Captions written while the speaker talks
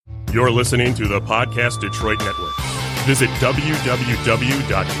You're listening to the Podcast Detroit Network. Visit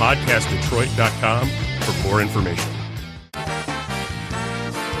www.podcastdetroit.com for more information.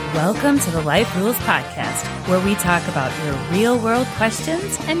 Welcome to the Life Rules Podcast, where we talk about your real-world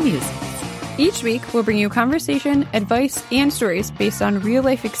questions and musings. Each week, we'll bring you conversation, advice, and stories based on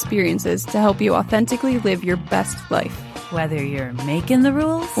real-life experiences to help you authentically live your best life. Whether you're making the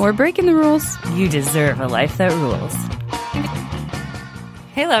rules Or breaking the rules. you deserve a life that rules.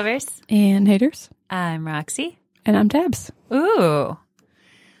 Hey, lovers. And haters. I'm Roxy. And I'm Tabs. Ooh.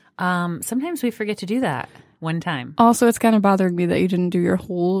 Sometimes we forget to do that one time. Also, it's kind of bothering me that you didn't do your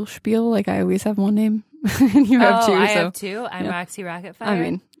whole spiel. Like, I always have one name, and you have two. I so. have two. I'm yeah. Roxy Rocketfire. I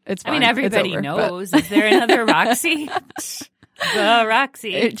mean, it's fine. everybody it's over, knows. Is there another Roxy? The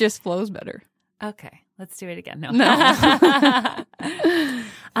Roxy. It just flows better. Okay. Let's do it again. No. No.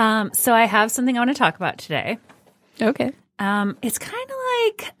 So I have something I want to talk about today. Okay. It's kind of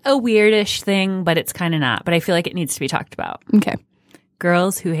like a weirdish thing, but it's kind of not. But I feel like it needs to be talked about. Okay.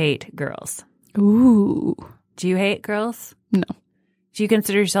 Girls who hate girls. Ooh. Do you hate girls? No. Do you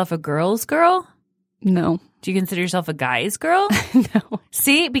consider yourself a girl's girl? No. Do you consider yourself a guy's girl? No.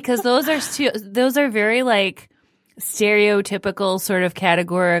 See, because those are very like stereotypical sort of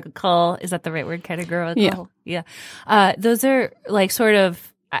categorical. Is that the right word? Categorical? Yeah. Those are like sort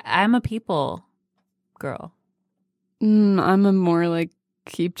of, I'm a people girl. I'm a more like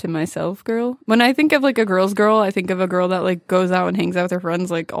keep to myself girl. When I think of like a girl's girl, I think of a girl that like goes out and hangs out with her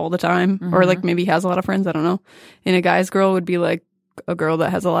friends like all the time, or like maybe has a lot of friends. I don't know. And a guy's girl would be like a girl that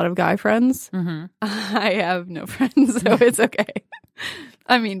has a lot of guy friends. Mm-hmm. I have no friends, so it's okay.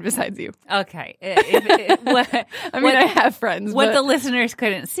 I mean, besides you. Okay. I have friends. What but the listeners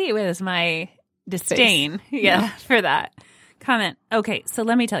couldn't see was my disdain for that comment. Okay, so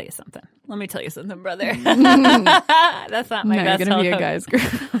let me tell you something. Brother. That's not my best. You're going to be a guy's girl.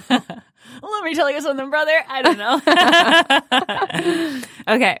 Let me tell you something, brother. I don't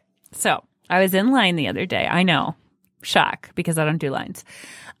know. Okay, so I was in line the other day. I know. Shock, because I don't do lines.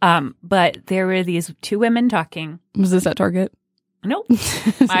 But there were these two women talking. Was this at Target? Nope.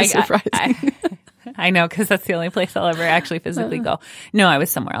 Surprising. I know, because that's the only place I'll ever actually physically go. No, I was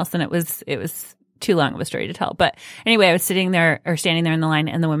somewhere else, and it was too long of a story to tell. But anyway, I was standing there in the line,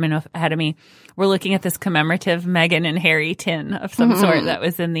 and the women ahead of me were looking at this commemorative Meghan and Harry tin of some sort that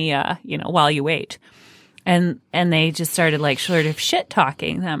was in the, while you wait. And they just started like sort of shit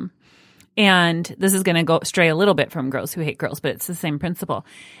talking them. And this is going to go stray a little bit from girls who hate girls, but it's the same principle.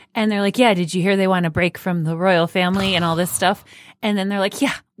 And they're like, yeah, did you hear they want to break from the royal family and all this stuff? And then they're like,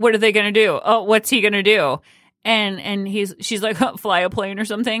 yeah, what are they going to do? Oh, what's he going to do? And she's like, oh, fly a plane or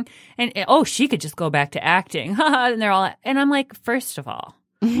something. And she could just go back to acting. And they're all, and I'm like, first of all,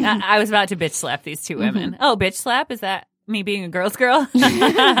 I was about to bitch slap these two women. Oh, bitch slap? Is that me being a girl's girl?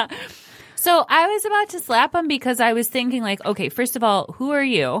 So I was about to slap them because I was thinking like, okay, first of all, who are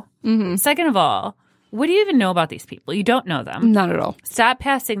you? Mm-hmm. Second of all, what do you even know about these people? You don't know them. Not at all. Stop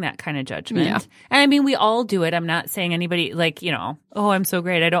passing that kind of judgment. Yeah. And I mean, we all do it. I'm not saying anybody like, oh, I'm so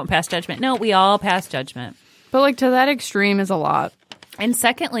great, I don't pass judgment. No, we all pass judgment. But like to that extreme is a lot. And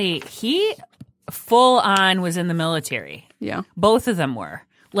secondly, he full on was in the military. Yeah. Both of them were.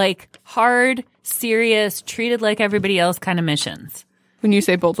 Like hard, serious, treated like everybody else kind of missions. When you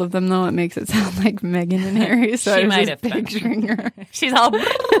say both of them, though, it makes it sound like Meghan and Harry. So She I was might just have been. picturing her. She's all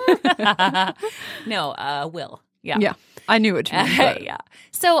No, Will. Yeah. Yeah. I knew what you meant. But Yeah.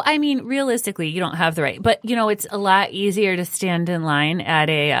 So, I mean, realistically, you don't have the right. But, it's a lot easier to stand in line at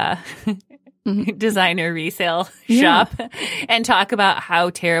a designer resale shop and talk about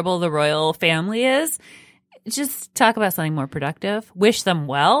how terrible the royal family is. Just talk about something more productive. Wish them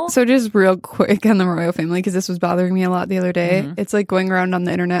well. So just real quick on the royal family, because this was bothering me a lot the other day. Mm-hmm. It's like going around on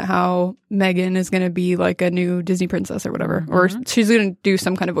the internet how Meghan is going to be like a new Disney princess or whatever. Mm-hmm. Or she's going to do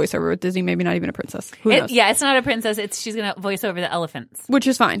some kind of voiceover with Disney, maybe not even a princess. Who knows? Yeah, it's not a princess. She's going to voice over the elephants. Which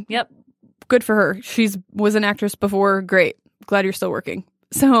is fine. Yep. Good for her. Was an actress before. Great. Glad you're still working.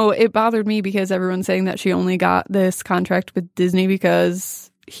 So it bothered me because everyone's saying that she only got this contract with Disney because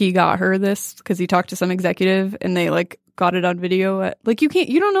he got her this because he talked to some executive and they like got it on video. Like you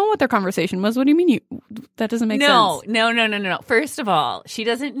don't know what their conversation was. What do you mean that doesn't make sense? No. First of all, she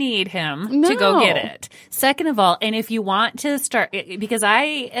doesn't need him to go get it. Second of all, and if you want to start, because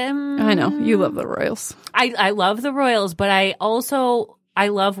I know you love the royals. I love the royals, but I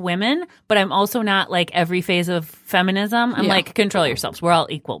love women, but I'm also not like every phase of feminism. I'm like, control yourselves. We're all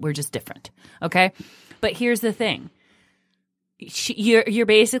equal. We're just different. Okay. But here's the thing. You're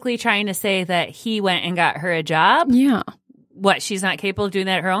basically trying to say that he went and got her a job? Yeah. What, she's not capable of doing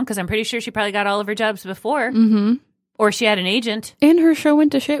that at her own? Because I'm pretty sure she probably got all of her jobs before. Mm-hmm. Or she had an agent. And her show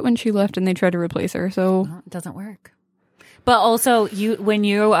went to shit when she left and they tried to replace her. So Well, it doesn't work. But also, when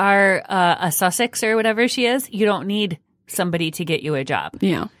you are a Sussex or whatever she is, you don't need somebody to get you a job.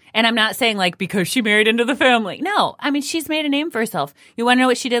 yeah. And I'm not saying like because she married into the family. No, I mean, she's made a name for herself. You want to know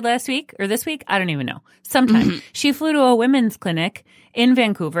what she did last week or this week? I don't even know. Sometime. She flew to a women's clinic in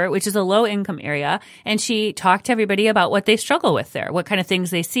Vancouver, which is a low income area. And she talked to everybody about what they struggle with there, what kind of things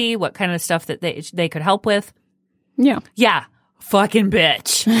they see, what kind of stuff that they could help with. Yeah. Yeah. Fucking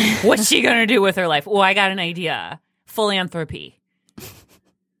bitch. What's she going to do with her life? Oh, I got an idea. Philanthropy.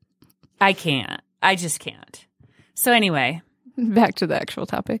 I can't. I just can't. So anyway. Back to the actual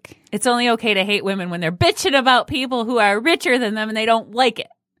topic. It's only okay to hate women when they're bitching about people who are richer than them and they don't like it.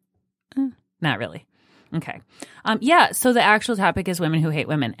 Not really. Okay. Yeah, so the actual topic is women who hate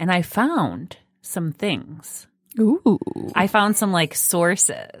women. And I found some things. Ooh. I found some like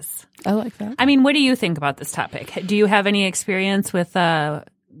sources. I like that. I mean, what do you think about this topic? Do you have any experience with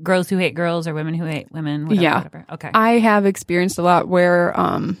girls who hate girls or women who hate women? Whatever. Okay. I have experienced a lot where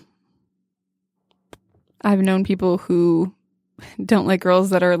I've known people who don't like girls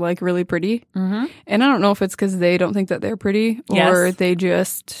that are like really pretty. Mm-hmm. And I don't know if it's because they don't think that they're pretty or Yes. they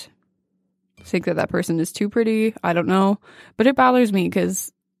just think that person is too pretty. I don't know. But it bothers me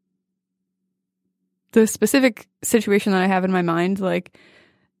because the specific situation that I have in my mind, like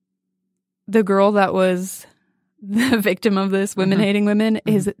the girl that was the victim of this women hating women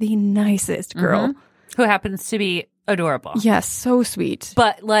is the nicest girl. Who happens to be adorable. Yes, so sweet.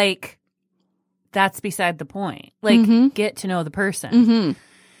 But like, that's beside the point. Like, get to know the person.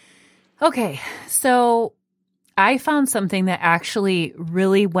 Okay, so I found something that actually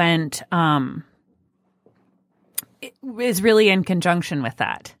really went, is really in conjunction with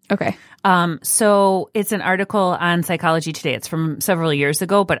that. Okay. So it's an article on Psychology Today. It's from several years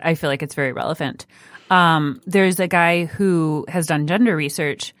ago, but I feel like it's very relevant. There's a guy who has done gender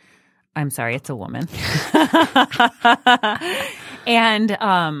research. I'm sorry, it's a woman.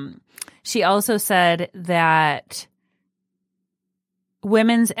 And she also said that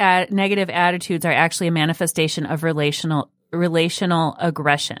women's negative attitudes are actually a manifestation of relational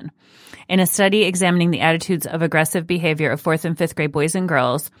aggression. In a study examining the attitudes of aggressive behavior of 4th and 5th grade boys and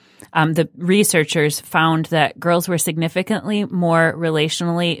girls, the researchers found that girls were significantly more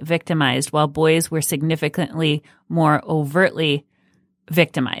relationally victimized, while boys were significantly more overtly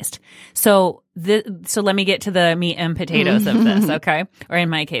victimized. So let me get to the meat and potatoes of this, okay? Or in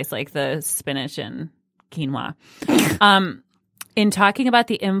my case, like the spinach and quinoa. In talking about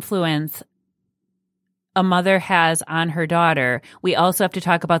the influence a mother has on her daughter, we also have to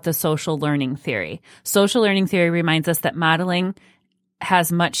talk about the social learning theory. Social learning theory reminds us that modeling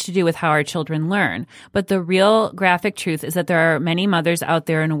has much to do with how our children learn. But the real graphic truth is that there are many mothers out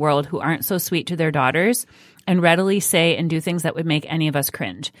there in the world who aren't so sweet to their daughters and readily say and do things that would make any of us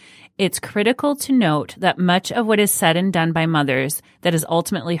cringe. It's critical to note that much of what is said and done by mothers that is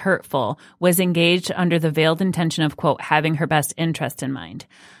ultimately hurtful was engaged under the veiled intention of, quote, having her best interest in mind.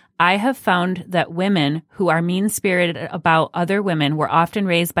 I have found that women who are mean-spirited about other women were often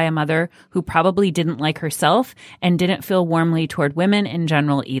raised by a mother who probably didn't like herself and didn't feel warmly toward women in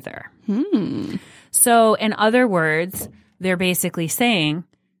general either. So in other words, they're basically saying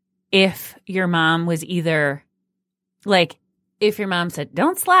if your mom was either like, if your mom said,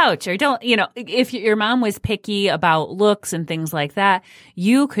 don't slouch or don't, if your mom was picky about looks and things like that,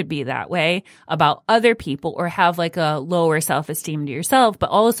 you could be that way about other people or have like a lower self-esteem to yourself. But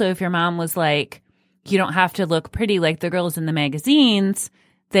also if your mom was like, you don't have to look pretty like the girls in the magazines,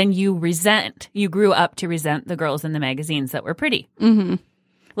 then you grew up to resent the girls in the magazines that were pretty.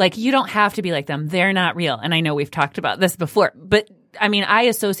 Like, you don't have to be like them. They're not real. And I know we've talked about this before, but I mean, I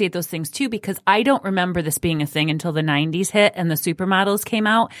associate those things too because I don't remember this being a thing until the 90s hit and the supermodels came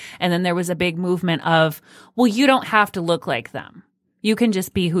out. And then there was a big movement of, well, you don't have to look like them. You can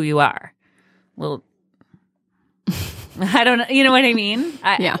just be who you are. Well, I don't know. You know what I mean?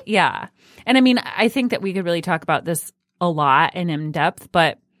 Yeah. And I mean, I think that we could really talk about this a lot and in depth,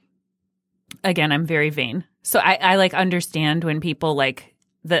 but again, I'm very vain. So I like understand when people like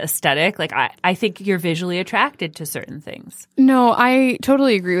the aesthetic, like I think you're visually attracted to certain things. No, I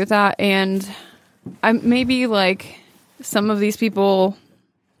totally agree with that. And maybe like some of these people,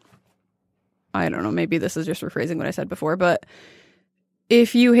 I don't know, maybe this is just rephrasing what I said before, but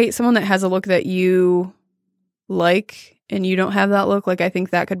if you hate someone that has a look that you like and you don't have that look, like I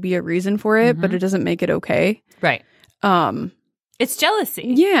think that could be a reason for it, but it doesn't make it okay. Right. It's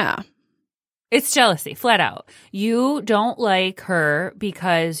jealousy. Yeah. It's jealousy, flat out. You don't like her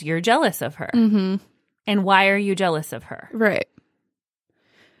because you're jealous of her. And why are you jealous of her? Right.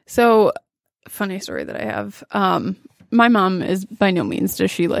 So funny story that I have. My mom is by no means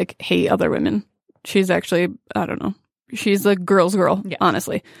does she like hate other women. She's actually, I don't know. She's a girl's girl,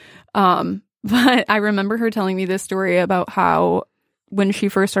 honestly. But I remember her telling me this story about how when she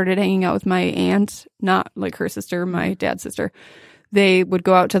first started hanging out with my aunt, not like her sister, my dad's sister, they would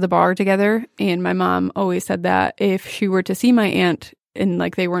go out to the bar together. And my mom always said that if she were to see my aunt and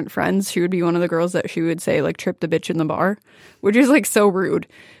like they weren't friends, she would be one of the girls that she would say like trip the bitch in the bar, which is like so rude.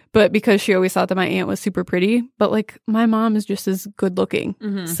 But because she always thought that my aunt was super pretty, but like my mom is just as good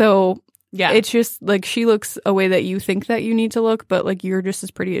looking. So yeah, it's just like she looks a way that you think that you need to look, but like you're just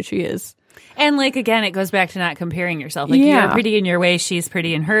as pretty as she is. And like, again, it goes back to not comparing yourself. Like you're pretty in your way, she's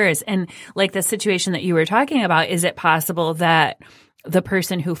pretty in hers. And like the situation that you were talking about, is it possible that the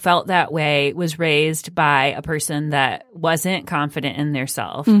person who felt that way was raised by a person that wasn't confident in their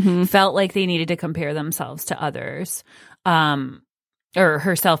self, felt like they needed to compare themselves to others, or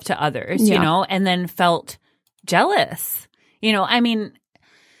herself to others, you know, and then felt jealous. You know, I mean,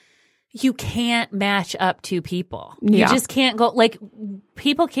 you can't match up two people. You just can't go, like,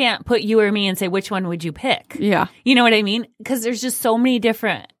 people can't put you or me and say, which one would you pick? Yeah. You know what I mean? Because there's just so many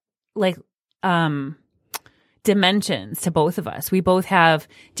different, like, dimensions to both of us. We both have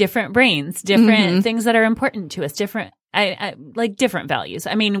different brains, different things that are important to us, different, I like different values.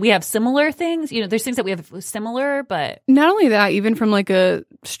 I mean, we have similar things, you know, there's things that we have similar, but not only that, even from like a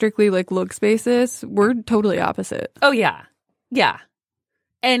strictly like looks basis, we're totally opposite. Oh yeah. Yeah.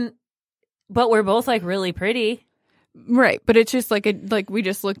 But we're both like really pretty. Right. But it's just like we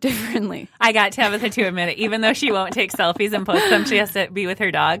just look differently. I got Tabitha to admit it. Even though she won't take selfies and post them, she has to be with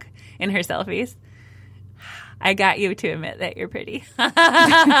her dog in her selfies. I got you to admit that you're pretty.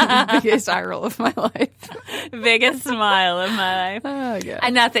 Biggest eye roll of my life. Biggest smile of my life. Oh, yeah.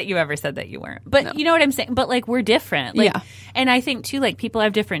 And not that you ever said that you weren't. But you know what I'm saying? But like we're different. Like, and I think too, like people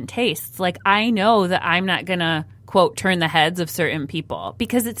have different tastes. Like I know that I'm not going to, quote, turn the heads of certain people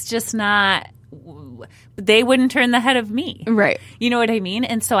because it's just not, they wouldn't turn the head of me. Right. You know what I mean?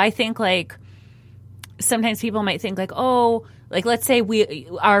 And so I think like sometimes people might think like, oh, like let's say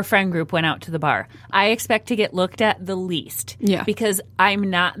our friend group went out to the bar. I expect to get looked at the least. Yeah. Because I'm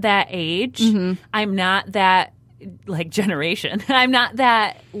not that age. I'm not that like generation. I'm not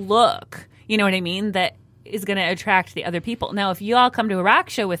that look. You know what I mean? That is going to attract the other people. Now, if you all come to a rock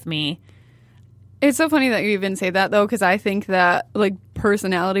show with me. It's so funny that you even say that though, because I think that like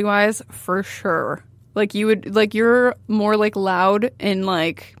personality wise, for sure. Like you would like you're more like loud and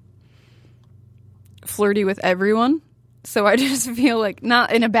like flirty with everyone. So I just feel like,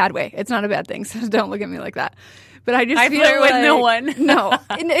 not in a bad way. It's not a bad thing, so don't look at me like that. But I just feel flirt like, with no one. No.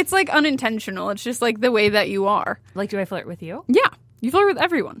 It's like unintentional. It's just like the way that you are. Like, do I flirt with you? Yeah. You flirt with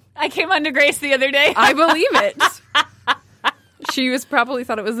everyone. I came on to Grace the other day. I believe it. She probably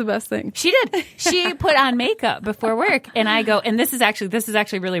thought it was the best thing. She did. She put on makeup before work, and I go, and this is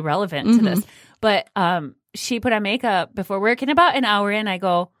actually really relevant to this. But she put on makeup before work, and about an hour in, I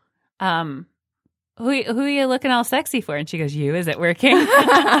go, who are you looking all sexy for? And she goes, you, is it working? And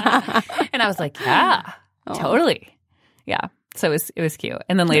I was like, yeah, totally. Yeah. So it was cute.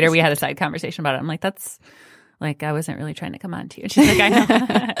 And then later we had a side conversation about it. I'm like, that's like, I wasn't really trying to come on to you. And she's like, I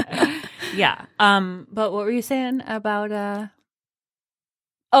know. Yeah. But what were you saying about,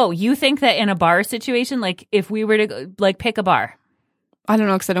 you think that in a bar situation, like if we were to go, like pick a bar. I don't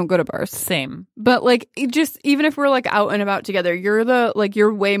know, because I don't go to bars. Same. But like, just even if we're like out and about together,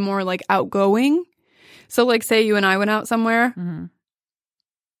 you're way more like outgoing. So, like, say you and I went out somewhere,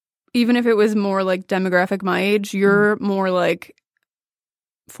 even if it was more, like, demographic my age, you're more, like,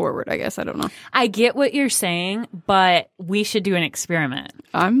 forward, I guess. I don't know. I get what you're saying, but we should do an experiment.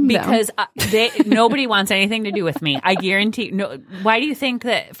 Because nobody wants anything to do with me. I guarantee. No. Why do you think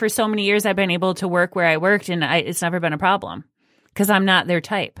that for so many years I've been able to work where I worked and it's never been a problem? Because I'm not their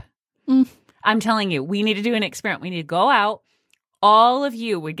type. I'm telling you, we need to do an experiment. We need to go out. All of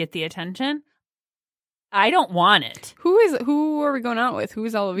you would get the attention. I don't want it. Who are we going out with?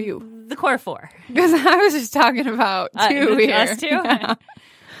 Who's all of you? The core four. Because I was just talking about two here. Us two? Yeah.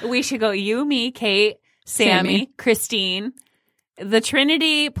 We should go you, me, Kate, Sammy, Christine, the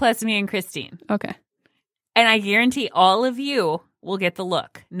Trinity plus me and Christine. Okay. And I guarantee all of you will get the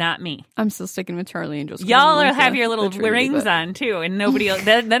look, not me. I'm still sticking with Charlie Angels. Y'all will have your little rings on too, and nobody else,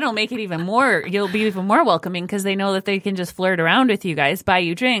 that'll make it even more, you'll be even more welcoming because they know that they can just flirt around with you guys, buy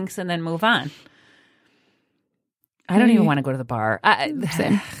you drinks, and then move on. I don't even want to go to the bar.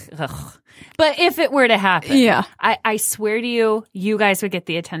 Same. But if it were to happen, yeah, I swear to you, you guys would get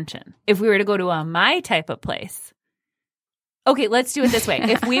the attention. If we were to go to a my type of place. Okay, let's do it this way.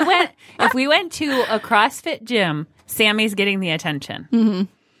 If we went to a CrossFit gym, Sammy's getting the attention.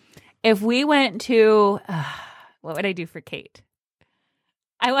 if we went to, what would I do for Kate?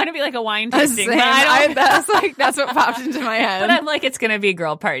 I want to be like a wine tasting. But that's what popped into my head. But I'm like, it's going to be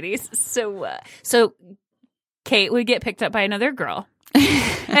girl parties. So Kate would get picked up by another girl.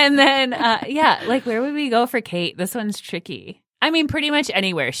 And then, like, where would we go for Kate? This one's tricky. I mean, pretty much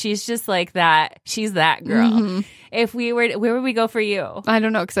anywhere. She's just like that. She's that girl. Mm-hmm. If we were, where would we go for you? I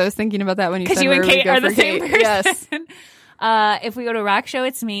don't know, because I was thinking about that when you said you and Kate are the same person. Yes. If we go to Rock Show,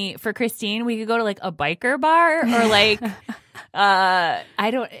 it's me. For Christine, we could go to like a biker bar or like,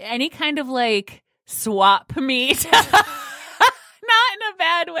 any kind of like swap meet. Not in a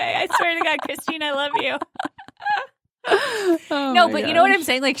bad way. I swear to God, Christine, I love you. No, but you know what I'm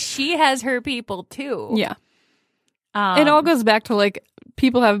saying? Like, she has her people too. Yeah. It all goes back to like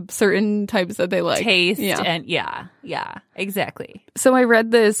people have certain types that they like. Taste and yeah, exactly. So I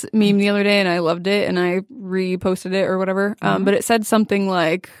read this meme the other day and I loved it and I reposted it or whatever. But it said something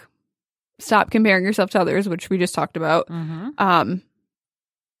like, stop comparing yourself to others, which we just talked about. Mm-hmm.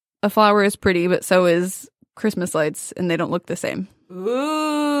 A flower is pretty, but so is Christmas lights and they don't look the same.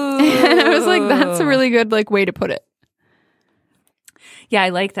 Ooh. And I was like, that's a really good like way to put it. Yeah, I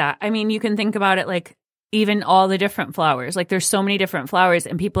like that. I mean, you can think about it like even all the different flowers. Like there's so many different flowers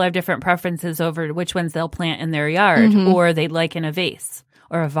and people have different preferences over which ones they'll plant in their yard or they'd like in a vase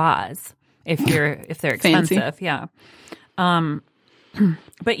or a vase if they're expensive. Yeah.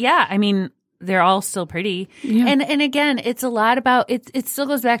 But yeah, I mean, they're all still pretty. Yeah. And again, it's a lot about it still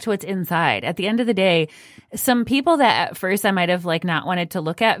goes back to what's inside. At the end of the day, some people that at first I might have like not wanted to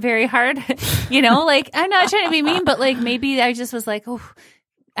look at very hard, like I'm not trying to be mean, but like maybe I just was like, oh,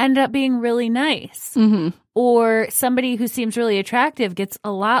 end up being really nice. Mm-hmm. Or somebody who seems really attractive gets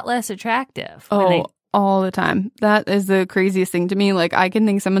a lot less attractive. All the time. That is the craziest thing to me. Like I can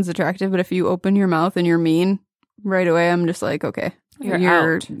think someone's attractive, but if you open your mouth and you're mean right away, I'm just like, okay, you're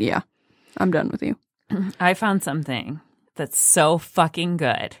out. Yeah. I'm done with you. I found something that's so fucking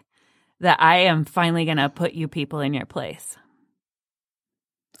good that I am finally going to put you people in your place.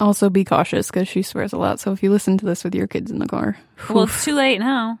 Also be cautious because she swears a lot. So if you listen to this with your kids in the car. Well, it's too late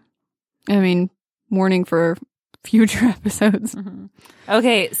now. I mean, warning for future episodes. Mm-hmm.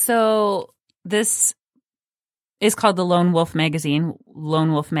 Okay, so this is called the Lone Wolf Magazine,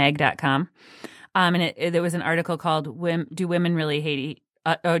 lonewolfmag.com. And there was an article called Do Women Really Hate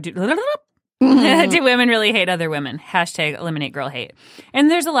do women really hate other women? Hashtag eliminate girl hate. And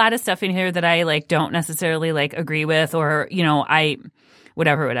there's a lot of stuff in here that I like don't necessarily like agree with or,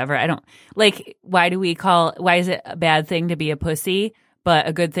 whatever. I don't like, why is it a bad thing to be a pussy, but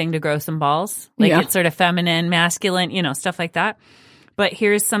a good thing to grow some balls? Like it's sort of feminine, masculine, stuff like that. But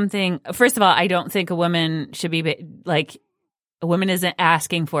here's something. First of all, I don't think a woman should be like, a woman isn't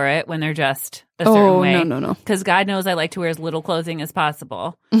asking for it when they're just a certain way. No. Because God knows I like to wear as little clothing as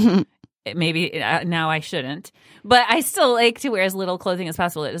possible. Mm-hmm. Maybe now I shouldn't. But I still like to wear as little clothing as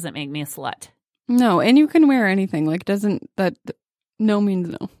possible. It doesn't make me a slut. No, and you can wear anything. Like, no means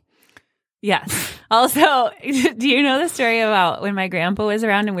no. Yes. Also, do you know the story about when my grandpa was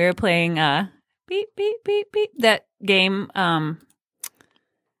around and we were playing beep, beep, beep, beep, that game?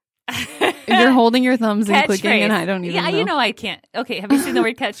 You're holding your thumbs and clicking, and I don't even know. Yeah, I can't. Okay, have you seen the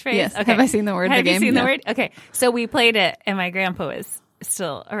word catchphrase? Yes. Okay. Have I seen the word? Have the you game? seen the word? Okay, so we played it, and my grandpa was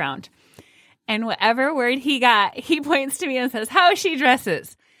still around. And whatever word he got, he points to me and says, "How she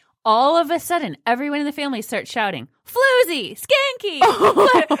dresses." All of a sudden, everyone in the family starts shouting, "Floozy, skanky." And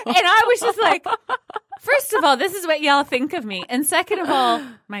I was just like, first of all, this is what y'all think of me. And second of all,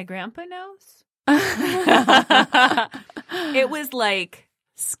 my grandpa knows. It was like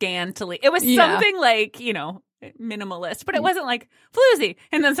scantily. It was something like, minimalist, but it wasn't like floozy.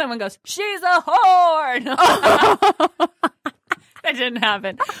 And then someone goes, "She's a whore." That didn't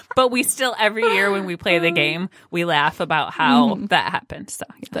happen. But we still, every year when we play the game, we laugh about how that happened. So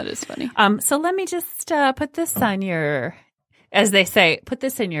that is funny. So let me just put this on your, as they say, put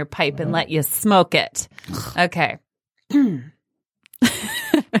this in your pipe and let you smoke it. Okay. I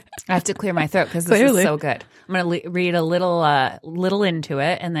have to clear my throat because this is so good. I'm going to read a little into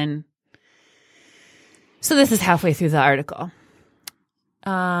it, and then. So this is halfway through the article.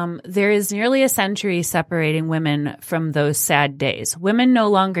 There is nearly a century separating women from those sad days. Women no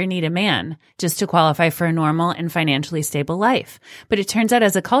longer need a man just to qualify for a normal and financially stable life. But it turns out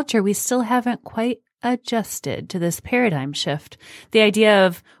as a culture, we still haven't quite adjusted to this paradigm shift. The idea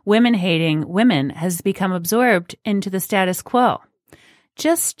of women hating women has become absorbed into the status quo.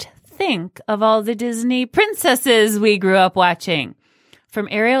 Just think of all the Disney princesses we grew up watching. From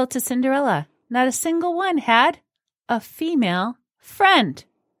Ariel to Cinderella, not a single one had a female friend.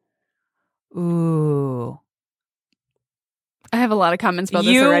 Ooh. I have a lot of comments about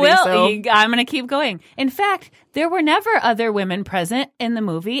this You already. will. So. I'm going to keep going. In fact, there were never other women present in the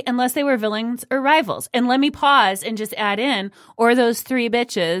movie unless they were villains or rivals. And let me pause and just add in, or those three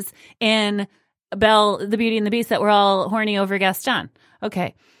bitches in Belle, the Beauty and the Beast that were all horny over Gaston.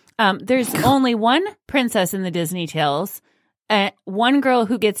 Okay. There's only one princess in the Disney tales. One girl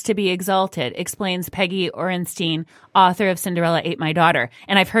who gets to be exalted, explains Peggy Orenstein, author of Cinderella Ate My Daughter.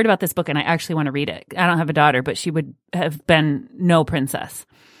 And I've heard about this book and I actually want to read it. I don't have a daughter, but she would have been no princess.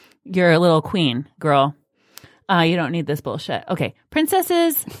 You're a little queen, girl. You don't need this bullshit. Okay.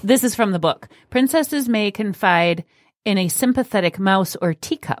 Princesses, this is from the book. Princesses may confide in a sympathetic mouse or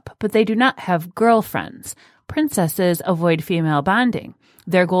teacup, but they do not have girlfriends. Princesses avoid female bonding.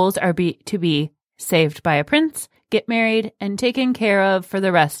 Their goals are to be saved by a prince, get married, and taken care of for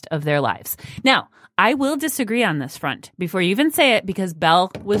the rest of their lives. Now, I will disagree on this front before you even say it because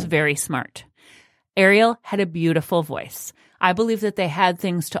Belle was very smart. Ariel had a beautiful voice. I believe that they had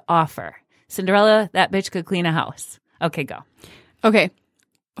things to offer. Cinderella, that bitch could clean a house. Okay, go. Okay.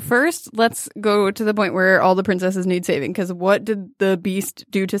 First, let's go to the point where all the princesses need saving, because what did the Beast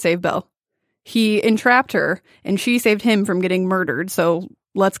do to save Belle? He entrapped her, and she saved him from getting murdered, so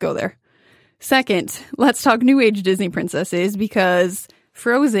let's go there. Second, let's talk New Age Disney princesses, because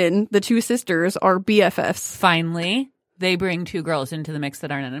Frozen, the two sisters, are BFFs. Finally, they bring two girls into the mix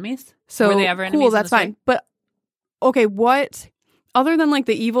that aren't enemies. So, were they ever enemies? Cool, that's fine. But, okay, what... Other than, like,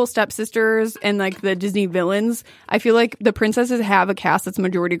 the evil stepsisters and, like, the Disney villains, I feel like the princesses have a cast that's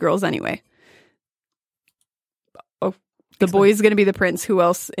majority girls anyway. Oh, the boy's going to be the prince. Who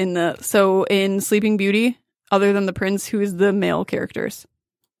else in the... So, in Sleeping Beauty, other than the prince, who's the male characters?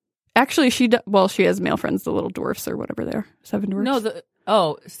 Actually, she has male friends, the little dwarfs or whatever they're. 7 dwarfs?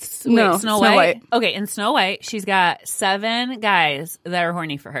 No, Snow White. Okay, in Snow White, she's got 7 guys that are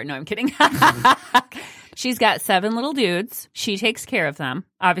horny for her. No, I'm kidding. She's got 7 little dudes. She takes care of them.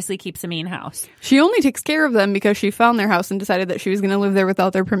 Obviously keeps a mean house. She only takes care of them because she found their house and decided that she was going to live there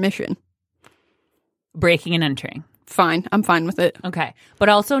without their permission. Breaking and entering. Fine. I'm fine with it. Okay. But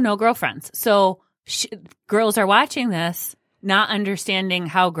also no girlfriends. So girls are watching this, not understanding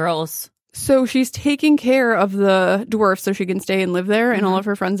how girls... So she's taking care of the dwarfs so she can stay and live there, and all of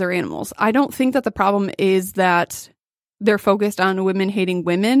her friends are animals. I don't think that the problem is that they're focused on women hating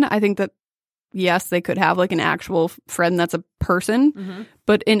women. I think that yes, they could have like an actual friend that's a person,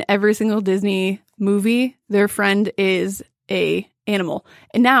 but in every single Disney movie, their friend is a animal.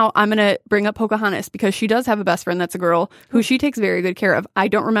 And now I'm going to bring up Pocahontas because she does have a best friend that's a girl who she takes very good care of. I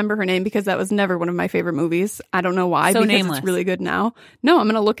don't remember her name because that was never one of my favorite movies. I don't know why, because nameless. It's really good now. No, I'm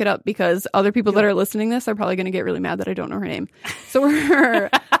going to look it up because other people that are listening to this are probably going to get really mad that I don't know her name. So her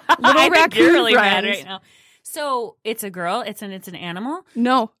little raccoon really friend. mad right now. So it's a girl? It's an animal?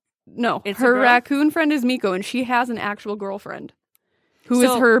 No. It's her raccoon friend is Miko, and she has an actual girlfriend who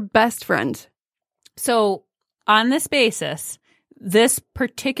is her best friend. So on this basis, this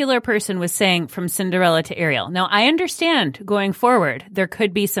particular person was saying from Cinderella to Ariel. Now, I understand going forward, there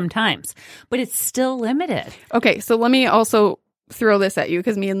could be some times, but it's still limited. Okay, so let me also throw this at you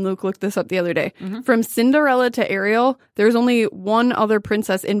because me and Luke looked this up the other day. From Cinderella to Ariel, there's only one other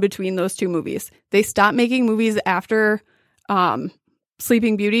princess in between those two movies. They stopped making movies after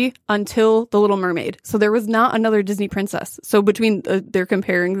Sleeping Beauty until The Little Mermaid. So there was not another Disney princess. So between they're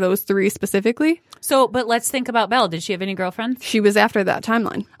comparing those 3 specifically. So, but let's think about Belle. Did she have any girlfriends? She was after that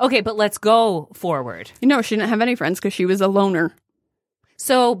timeline. Okay, but let's go forward. No, she didn't have any friends because she was a loner.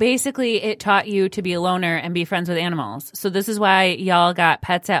 So basically it taught you to be a loner and be friends with animals. So this is why y'all got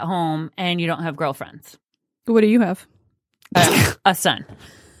pets at home and you don't have girlfriends. What do you have? A son.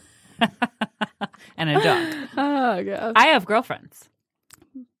 And a dog. Oh, God. I have girlfriends.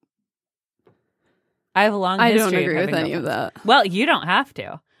 I have a long history. I don't agree with any of that. Well, you don't have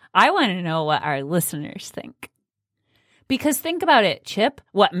to. I want to know what our listeners think. Because think about it, Chip.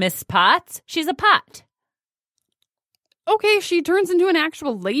 What, Miss Potts? She's a pot. Okay, she turns into an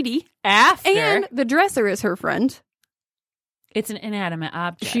actual lady. After. And the dresser is her friend. It's an inanimate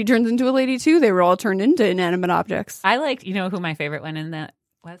object. She turns into a lady, too. They were all turned into inanimate objects. I liked, you know who my favorite one in that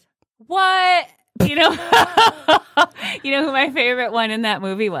was? What? You know, you know who my favorite one in that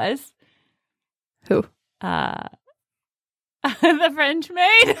movie was? Who? The French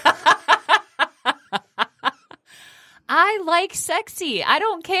maid. I like sexy. I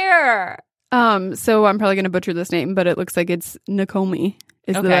don't care. So I'm probably going to butcher this name, but it looks like it's Nakomi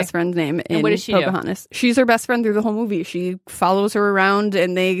is the best friend's name in what does she Pocahontas. Do? She's her best friend through the whole movie. She follows her around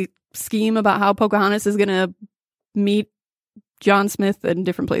and they scheme about how Pocahontas is going to meet John Smith in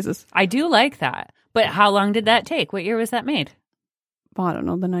different places. I do like that. But how long did that take? What year was that made? Oh, I don't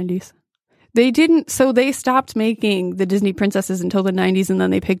know, the 90s. They didn't. So they stopped making the Disney princesses until the 90s, and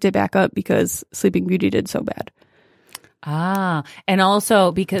then they picked it back up because Sleeping Beauty did so bad. Ah, and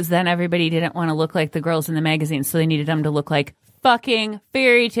also because then everybody didn't want to look like the girls in the magazine, so they needed them to look like fucking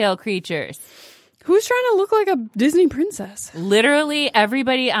fairy tale creatures. Who's trying to look like a Disney princess? Literally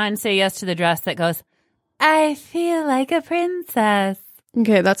everybody on Say Yes to the Dress that goes, I feel like a princess.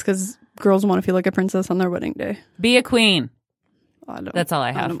 Okay, that's because girls want to feel like a princess on their wedding day. Be a queen. That's all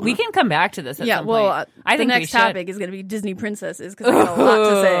I have. We can come back to this at some point. I think the next topic is going to be Disney princesses because I got a lot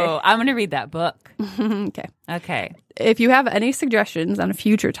to say. I'm going to read that book. Okay. If you have any suggestions on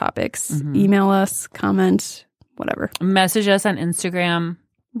future topics, email us, comment, whatever. Message us on Instagram.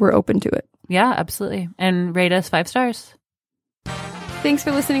 We're open to it. Yeah, absolutely. And rate us 5 stars. Thanks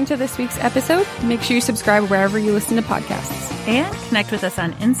for listening to this week's episode. Make sure you subscribe wherever you listen to podcasts. And connect with us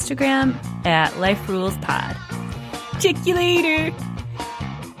on Instagram at Life Rules Pod. Check you later.